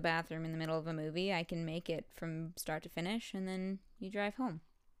go to the bathroom in the middle of a movie. I can make it from start to finish and then you drive home.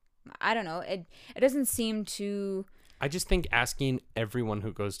 I don't know. It doesn't seem to... I just think asking everyone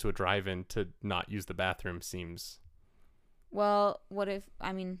who goes to a drive-in to not use the bathroom seems... Well, what if,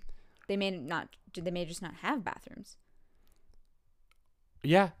 they may just not have bathrooms.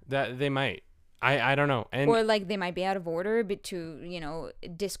 Yeah, that they might. I don't know. Or like they might be out of order but to,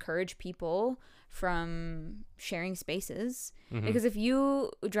 discourage people from sharing spaces. Because if you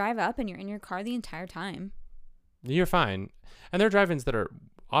drive up and you're in your car the entire time, you're fine. And there are drive-ins that are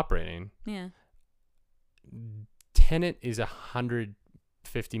operating. Yeah. Tenet is $150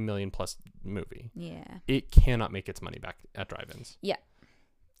 million plus movie. Yeah. It cannot make its money back at drive-ins. Yeah.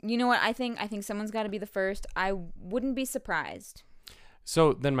 You know what? I think someone's got to be the first. I wouldn't be surprised.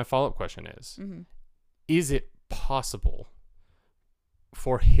 So then my follow-up question is it possible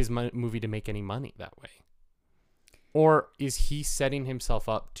for his movie to make any money that way? Or is he setting himself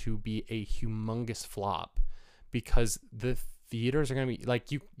up to be a humongous flop because the theaters are going to be like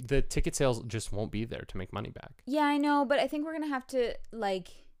the ticket sales just won't be there to make money back? Yeah, I know, but I think we're going to have to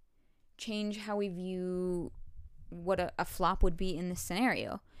change how we view what a flop would be in this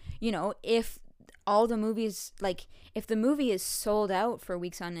scenario. If all the movies, if the movie is sold out for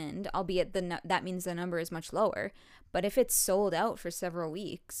weeks on end, albeit that means the number is much lower, but if it's sold out for several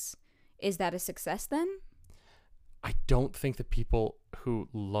weeks, is that a success then? I don't think the people who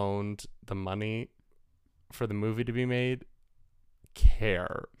loaned the money for the movie to be made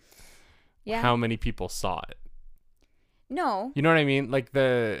care how many people saw it. No. You know what I mean?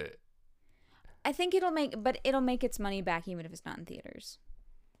 I think it'll make its money back even if it's not in theaters.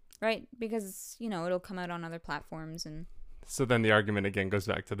 Right? Because, it'll come out on other platforms and... So then the argument again goes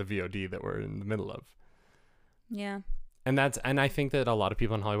back to the VOD that we're in the middle of. Yeah. And I think that a lot of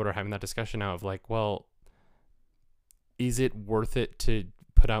people in Hollywood are having that discussion now of well, is it worth it to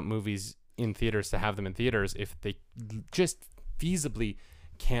put out movies in theaters to have them in theaters if they just feasibly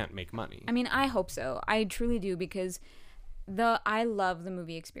can't make money? I hope so. I truly do because I love the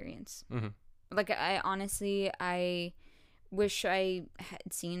movie experience. I wish I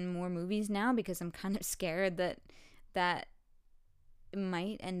had seen more movies now because I'm kind of scared that it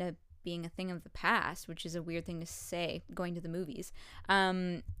might end up being a thing of the past, which is a weird thing to say, going to the movies.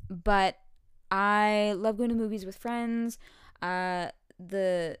 But I love going to movies with friends.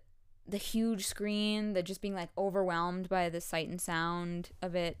 The huge screen, the just being overwhelmed by the sight and sound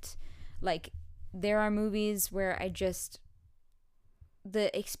of it. There are movies where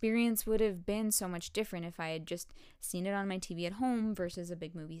the experience would have been so much different if I had just seen it on my TV at home versus a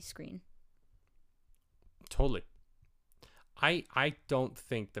big movie screen. Totally. I don't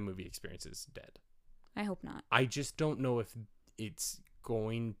think the movie experience is dead. I hope not. I just don't know if it's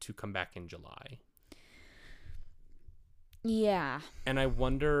going to come back in July. Yeah. And I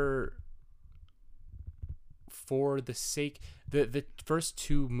wonder, for the sake, the first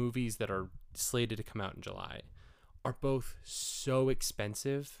two movies that are slated to come out in July are both so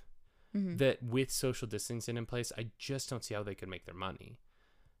expensive that with social distancing in place, I just don't see how they could make their money.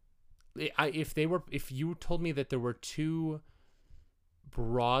 If you told me that there were two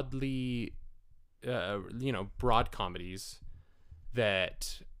broadly, broad comedies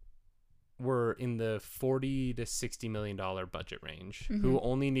that were in the $40 to $60 million budget range, who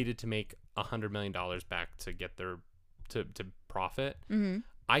only needed to make $100 million back to get their to profit,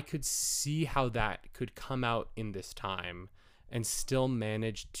 I could see how that could come out in this time and still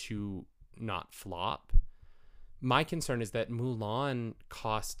manage to not flop. My concern is that Mulan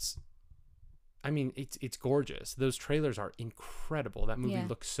costs, I mean, it's gorgeous. Those trailers are incredible. That movie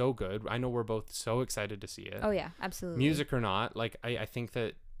looks so good. I know we're both so excited to see it. Oh yeah, absolutely. Music or not, like I think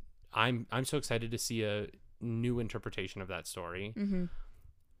that I'm so excited to see a new interpretation of that story.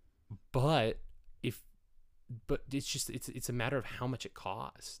 But it's just it's a matter of how much it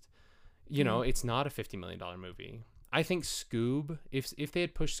cost. You know, it's not a $50 million movie. I think Scoob, if they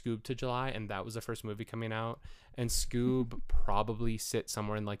had pushed Scoob to July and that was the first movie coming out, and Scoob probably sit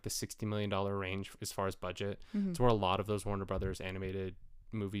somewhere in like the $60 million range as far as budget. It's where a lot of those Warner Brothers animated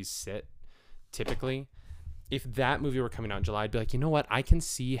movies sit typically. If that movie were coming out in July, I'd be like, you know what? I can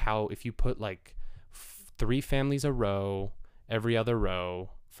see how if you put like 3 families a row, every other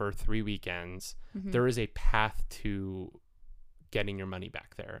row for 3 weekends, there is a path to getting your money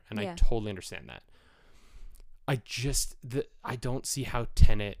back there. And I totally understand that. I don't see how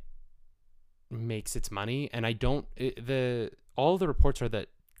Tenet makes its money. And all the reports are that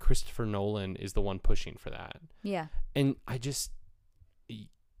Christopher Nolan is the one pushing for that. Yeah. And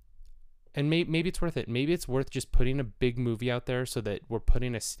and maybe it's worth it. Maybe it's worth just putting a big movie out there so that we're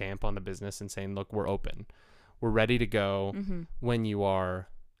putting a stamp on the business and saying, look, we're open. We're ready to go when you are.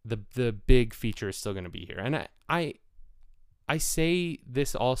 The big feature is still going to be here. And I say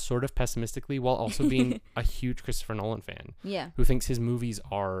this all sort of pessimistically while also being a huge Christopher Nolan fan. Yeah. Who thinks his movies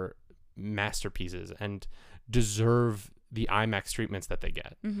are masterpieces and deserve the IMAX treatments that they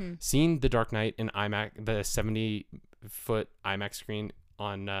get. Seeing The Dark Knight in IMAX, the 70-foot IMAX screen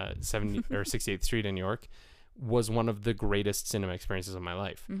on 68th Street in New York, was one of the greatest cinema experiences of my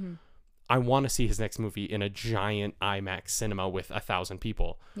life. I want to see his next movie in a giant IMAX cinema with 1,000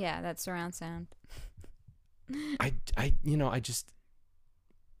 people. Yeah, that's surround sound. I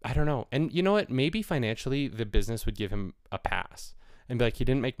don't know. And you know what? Maybe financially the business would give him a pass and be like, he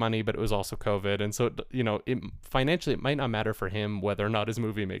didn't make money, but it was also COVID. And so, financially it might not matter for him whether or not his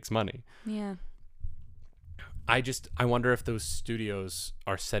movie makes money. Yeah. I wonder if those studios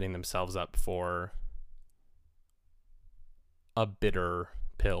are setting themselves up for a bitter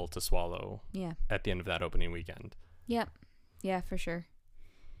pill to swallow at the end of that opening weekend. Yep. Yeah, for sure.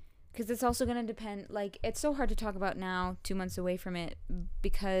 Because it's also going to depend, like, it's so hard to talk about now, 2 months away from it,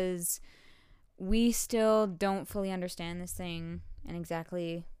 because we still don't fully understand this thing and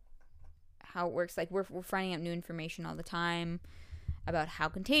exactly how it works. Like, we're finding out new information all the time about how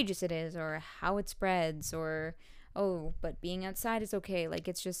contagious it is or how it spreads or, but being outside is okay. Like,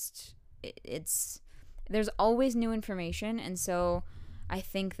 it's just, there's always new information. And so I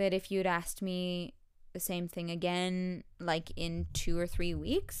think that if you'd asked me the same thing again, like in 2 or 3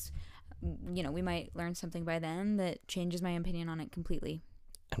 weeks, we might learn something by then that changes my opinion on it completely.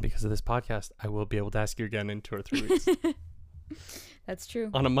 And because of this podcast, I will be able to ask you again in 2 or 3 weeks. That's true.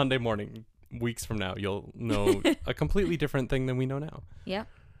 On a Monday morning, weeks from now, you'll know a completely different thing than we know now. Yeah.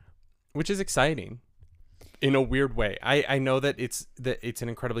 Which is exciting in a weird way. I know that it's an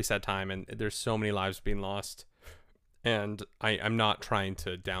incredibly sad time and there's so many lives being lost. And I'm not trying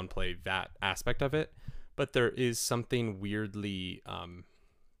to downplay that aspect of it, but there is something weirdly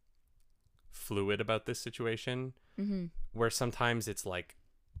fluid about this situation where sometimes it's like,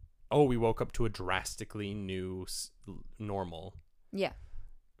 oh, we woke up to a drastically new normal. Yeah.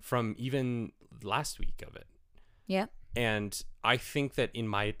 From even last week of it. Yeah. And I think that in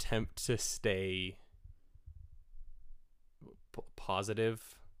my attempt to stay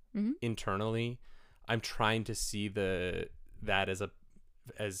positive internally, I'm trying to see that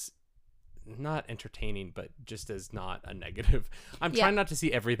as not entertaining, but just as not a negative. I'm trying not to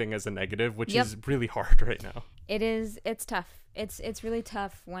see everything as a negative, which is really hard right now. It is. It's tough. It's really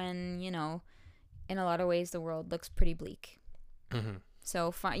tough when, in a lot of ways the world looks pretty bleak.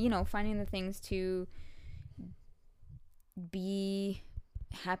 So, finding the things to be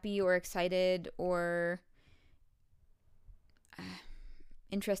happy or excited or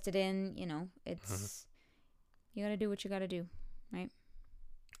interested in, it's you gotta do what you gotta do, right?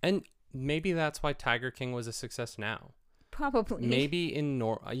 And maybe that's why Tiger King was a success now. Probably. maybe and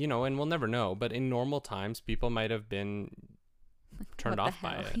we'll never know, but in normal times, people might have been turned What the off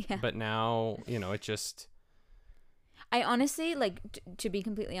by hell? it. Yeah. But now, it just, I honestly, like, to be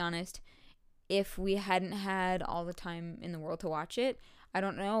completely honest, if we hadn't had all the time in the world to watch it, I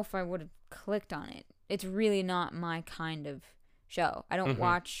don't know if I would have clicked on it. It's really not my kind of show. I don't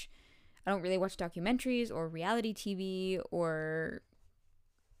really watch documentaries or reality TV or,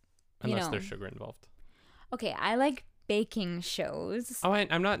 unless there's sugar involved. Okay, I like baking shows. Oh,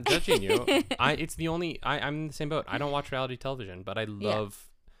 I'm not judging you. I'm in the same boat. I don't watch reality television, but I love.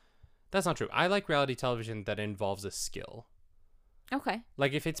 That's not true. I like reality television that involves a skill. Okay.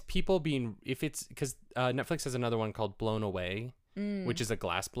 Like because Netflix has another one called Blown Away, which is a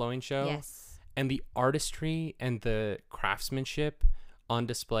glass blowing show. Yes. And the artistry and the craftsmanship on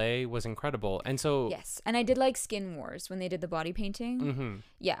display was incredible. And so yes, and I did like Skin Wars when they did the body painting. Mm-hmm.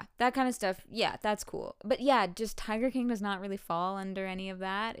 Yeah, that kind of stuff. Yeah, that's cool. But yeah, just Tiger King does not really fall under any of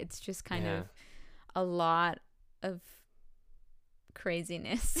that. It's just kind of a lot of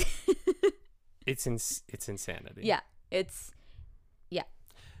craziness. It's insanity. Yeah, it's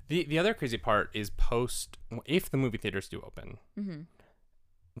The other crazy part is if the movie theaters do open. Mm-hmm.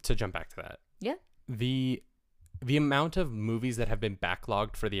 To jump back to that. Yeah. The amount of movies that have been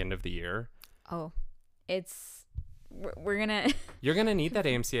backlogged for the end of the year. Oh, we're gonna. You're gonna need that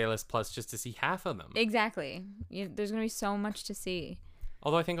AMC A-List Plus just to see half of them. Exactly. There's gonna be so much to see.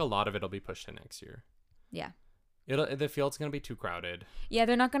 Although I think a lot of it'll be pushed to next year. Yeah. The field's gonna be too crowded. Yeah,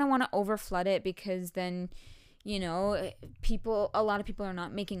 they're not gonna want to overflood it because then, a lot of people are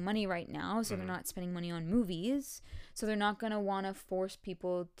not making money right now, so they're not spending money on movies. So they're not gonna want to force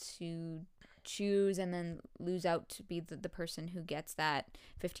people to choose and then lose out to be the person who gets that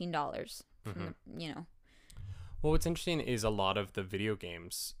 $15 from Well, what's interesting is a lot of the video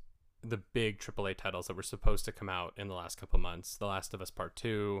games, the big AAA titles that were supposed to come out in the last couple months, The Last of Us Part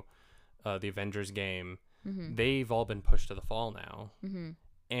 2, the Avengers game, they've all been pushed to the fall now. Mm-hmm.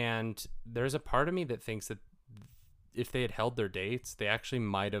 And there's a part of me that thinks that if they had held their dates, they actually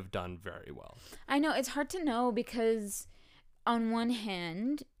might have done very well. I know, it's hard to know because on one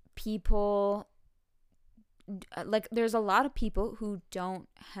hand, people, like, there's a lot of people who don't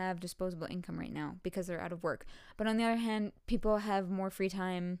have disposable income right now because they're out of work. But on the other hand, people have more free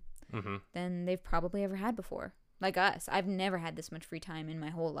time than they've probably ever had before. Like us. I've never had this much free time in my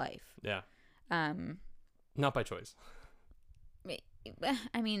whole life. Yeah. Not by choice.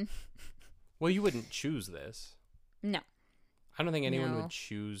 I mean... Well, you wouldn't choose this. No. I don't think anyone would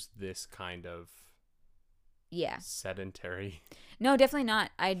choose this kind of sedentary. No, definitely not.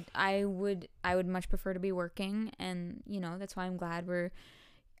 I would much prefer to be working, and that's why I'm glad we're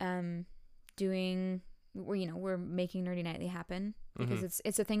making Nerdy Nightly happen because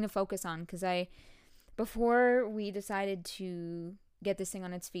it's a thing to focus on. Because before we decided to get this thing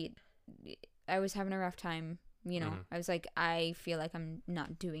on its feet, I was having a rough time. I was like, I feel like I'm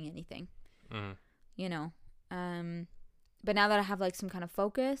not doing anything. But now that I have like some kind of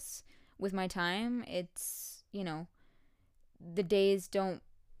focus with my time, it's the days don't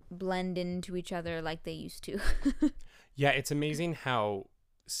blend into each other like they used to. Yeah, it's amazing how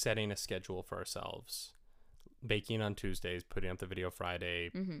setting a schedule for ourselves, baking on Tuesdays, putting up the video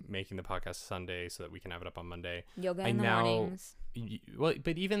Friday, making the podcast Sunday so that we can have it up on Monday. Yoga in the mornings. Well,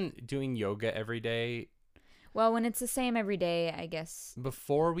 but even doing yoga every day. Well, when it's the same every day, I guess.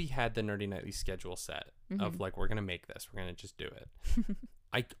 Before we had the Nerdy Nightly schedule set of like, we're going to make this, we're going to just do it.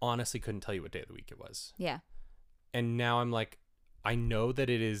 I honestly couldn't tell you what day of the week it was. Yeah. And now I'm like, I know that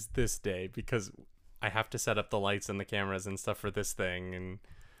it is this day because I have to set up the lights and the cameras and stuff for this thing. And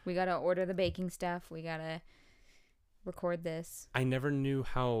we got to order the baking stuff. We got to record this. I never knew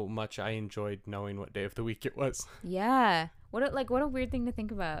how much I enjoyed knowing what day of the week it was. Yeah. What a weird thing to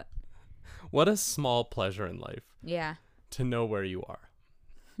think about. What a small pleasure in life. Yeah. To know where you are.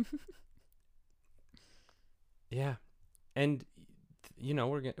 Yeah. And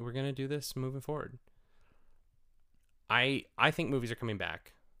we're going to do this moving forward. I think movies are coming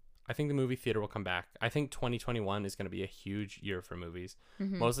back. I think the movie theater will come back. I think 2021 is going to be a huge year for movies.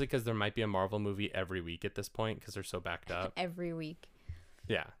 Mostly because there might be a Marvel movie every week at this point because they're so backed up. Every week.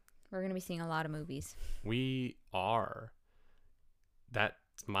 Yeah. We're going to be seeing a lot of movies. We are.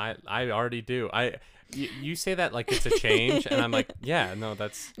 I already do. You say that like it's a change, and I'm like, yeah, no,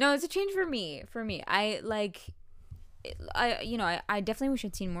 it's a change for me. I definitely wish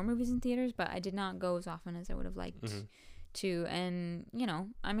I'd seen more movies in theaters, but I did not go as often as I would have liked to, and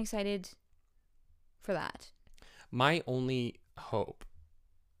I'm excited for that. My only hope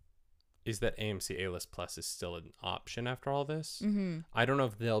is that AMC A-List Plus is still an option after all this. I don't know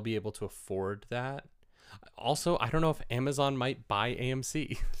if they'll be able to afford that. Also, I don't know if Amazon might buy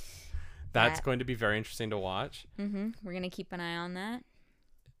AMC. That's going to be very interesting to watch. We're going to keep an eye on that.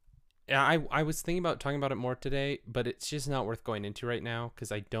 Yeah, I was thinking about talking about it more today, but it's just not worth going into right now because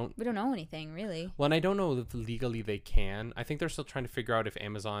we don't know anything really. Well, and I don't know if legally they can. I think they're still trying to figure out if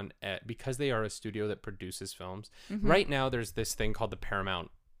Amazon, because they are a studio that produces films. Right now, there's this thing called the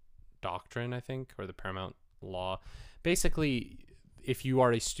Paramount Doctrine, I think, or the Paramount Law. Basically, if you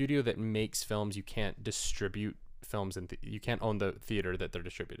are a studio that makes films, you can't distribute films and you can't own the theater that they're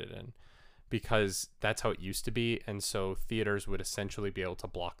distributed in, because that's how it used to be. And so theaters would essentially be able to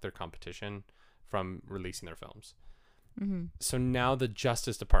block their competition from releasing their films. So now the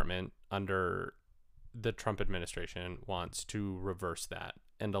Justice Department under the Trump administration wants to reverse that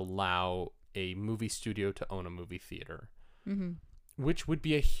and allow a movie studio to own a movie theater, which would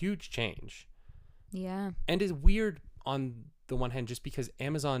be a huge change. Yeah. And is weird on the one hand, just because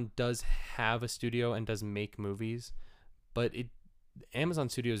Amazon does have a studio and does make movies, but Amazon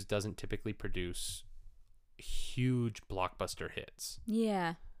Studios doesn't typically produce huge blockbuster hits.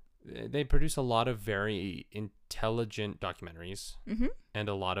 Yeah. They produce a lot of very intelligent documentaries and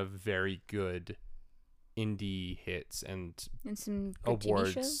a lot of very good indie hits and some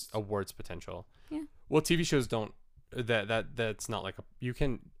awards potential. Yeah. Well, TV shows don't. That's not like you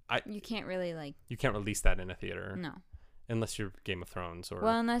can't really you can't release that in a theater. No. Unless you're Game of Thrones or.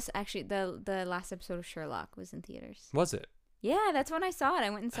 Well, unless actually the last episode of Sherlock was in theaters. Was it? Yeah, that's when I saw it. I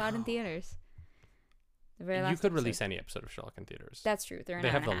went and saw it in theaters. The very last you could release any episode of Sherlock in theaters. That's true. They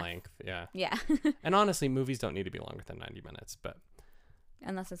have the length. Yeah. Yeah. And honestly, movies don't need to be longer than 90 minutes, but.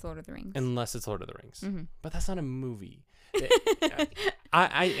 Unless it's Lord of the Rings. But that's not a movie.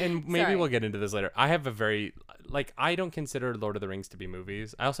 And maybe we'll get into this later. I have a very I don't consider Lord of the Rings to be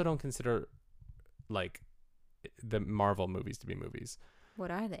movies. I also don't consider the Marvel movies to be movies.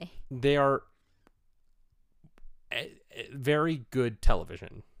 What are they? They are very good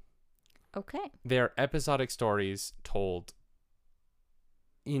television. Okay. They are episodic stories told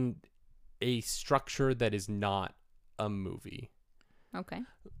in a structure that is not a movie. Okay.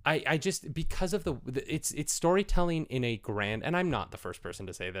 I just, because of it's storytelling in a grand, and I'm not the first person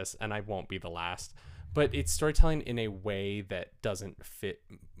to say this, and I won't be the last, but it's storytelling in a way that doesn't fit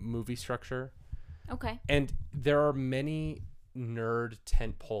movie structure. Okay. And there are many nerd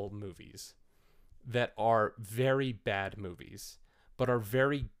tentpole movies that are very bad movies, but are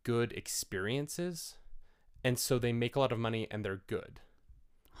very good experiences. And so they make a lot of money and they're good.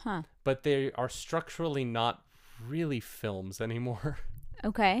 Huh. But they are structurally not really films anymore.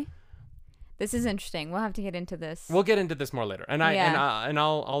 Okay. This is interesting. We'll have to get into this. We'll get into this more later. And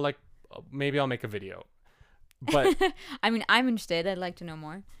I'll maybe I'll make a video. But I mean, I'm interested. I'd like to know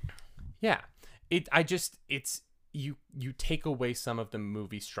more. Yeah. You take away some of the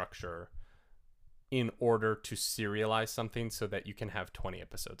movie structure in order to serialize something so that you can have 20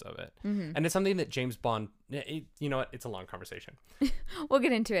 episodes of it. Mm-hmm. And it's something that James Bond, you know what? It's a long conversation. We'll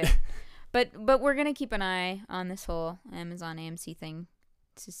get into it. But we're going to keep an eye on this whole Amazon AMC thing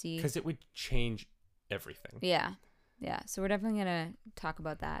to see. Because it would change everything. Yeah. Yeah. So we're definitely going to talk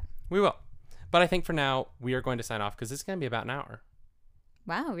about that. We will. But I think for now, we are going to sign off because it's going to be about an hour.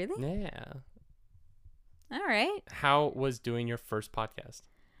 Wow, really? Yeah. All right. How was doing your first podcast?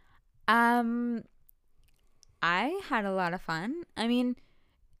 I had a lot of fun. I mean,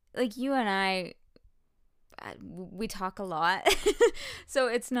 like you and I, we talk a lot. So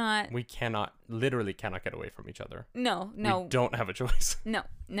it's not... We literally cannot get away from each other. No. We don't have a choice.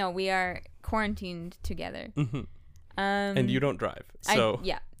 No, we are quarantined together. Mm-hmm. And you don't drive. So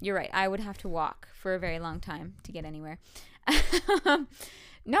yeah, you're right. I would have to walk for a very long time to get anywhere.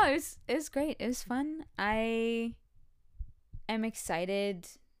 No, it was great. It was fun. I am excited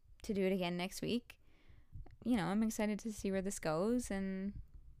to do it again next week. You know, I'm excited to see where this goes, and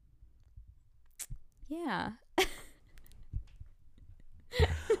yeah.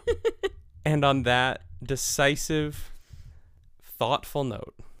 And on that decisive, thoughtful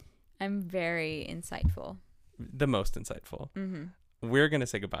note, I'm very insightful. The most insightful. Mm-hmm. We're going to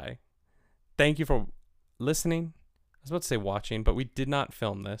say goodbye. Thank you for listening. I was about to say watching, but we did not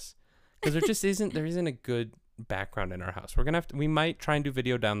film this because there isn't a good background in our house. We might try and do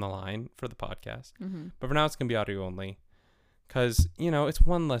video down the line for the podcast, mm-hmm. but for now it's going to be audio only because, it's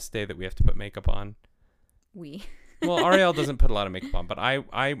one less day that we have to put makeup on. Well, Ariel doesn't put a lot of makeup on, but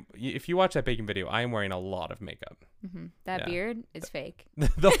if you watch that baking video, I am wearing a lot of makeup. Mm-hmm. That beard is fake.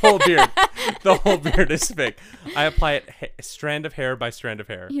 The whole beard is fake. I apply it strand of hair by strand of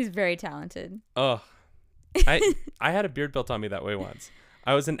hair. He's very talented. Oh, I had a beard built on me that way once.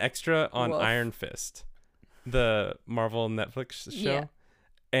 I was an extra on Iron Fist, the Marvel Netflix show.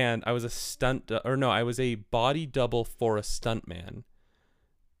 and I was I was a body double for a stuntman.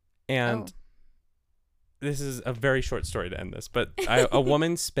 And this is a very short story to end this, but a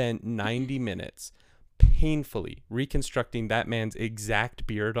woman spent 90 minutes painfully reconstructing that man's exact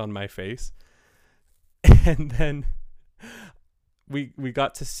beard on my face. And then we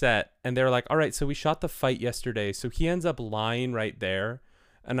got to set, and they were like, all right, so we shot the fight yesterday. So he ends up lying right there.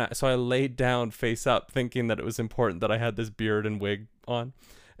 And so I laid down face up thinking that it was important that I had this beard and wig on.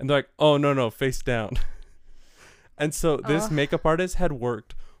 And they're like, oh, no, face down. And so this makeup artist had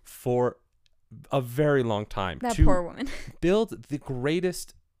worked for a very long time that to poor woman. build the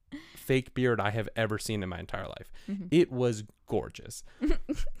greatest fake beard I have ever seen in my entire life. Mm-hmm. It was gorgeous.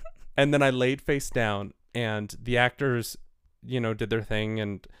 And then I laid face down, and the actors, did their thing,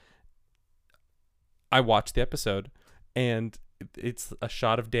 and I watched the episode, and it's a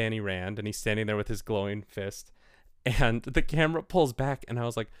shot of Danny Rand, and he's standing there with his glowing fist, and the camera pulls back, and I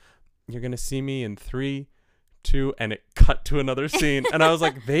was like, you're gonna see me in 3, 2, and it cut to another scene. And I was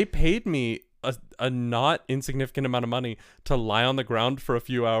like, they paid me a not insignificant amount of money to lie on the ground for a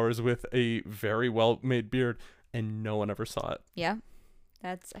few hours with a very well made beard, and no one ever saw it. Yeah,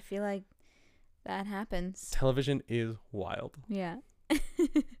 I feel like that happens. Television is wild. Yeah.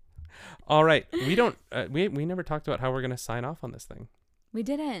 All right, we never talked about how we're gonna sign off on this thing. We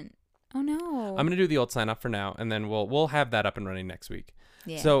didn't. Oh no. I'm gonna do the old sign off for now, and then we'll have that up and running next week.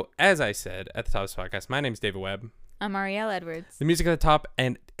 Yeah. So as I said at the top of this podcast, my name is David Webb. I'm Arielle Edwards. The music at the top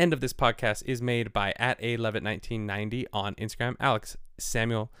and end of this podcast is made by @ALevitt1990 on Instagram. Alex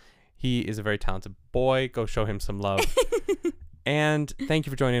Samuel, he is a very talented boy. Go show him some love. And thank you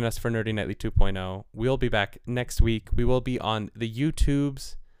for joining us for Nerdy Nightly 2.0. We'll be back next week. We will be on the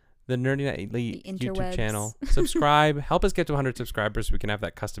YouTubes, the Nerdy Nightly YouTube channel. Subscribe. Help us get to 100 subscribers so we can have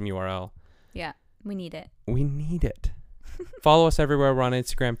that custom URL. Yeah, we need it. We need it. Follow us everywhere. We're on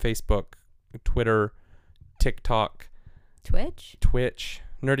Instagram, Facebook, Twitter, TikTok, Twitch,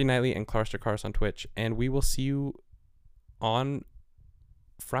 Nerdy Nightly, and Clarster Cars on Twitch. And we will see you on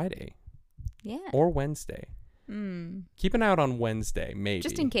Friday. Yeah. Or Wednesday. Keep an eye out on Wednesday, maybe.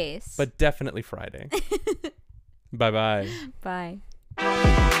 Just in case. But definitely Friday. Bye-bye.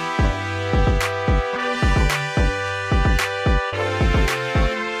 Bye.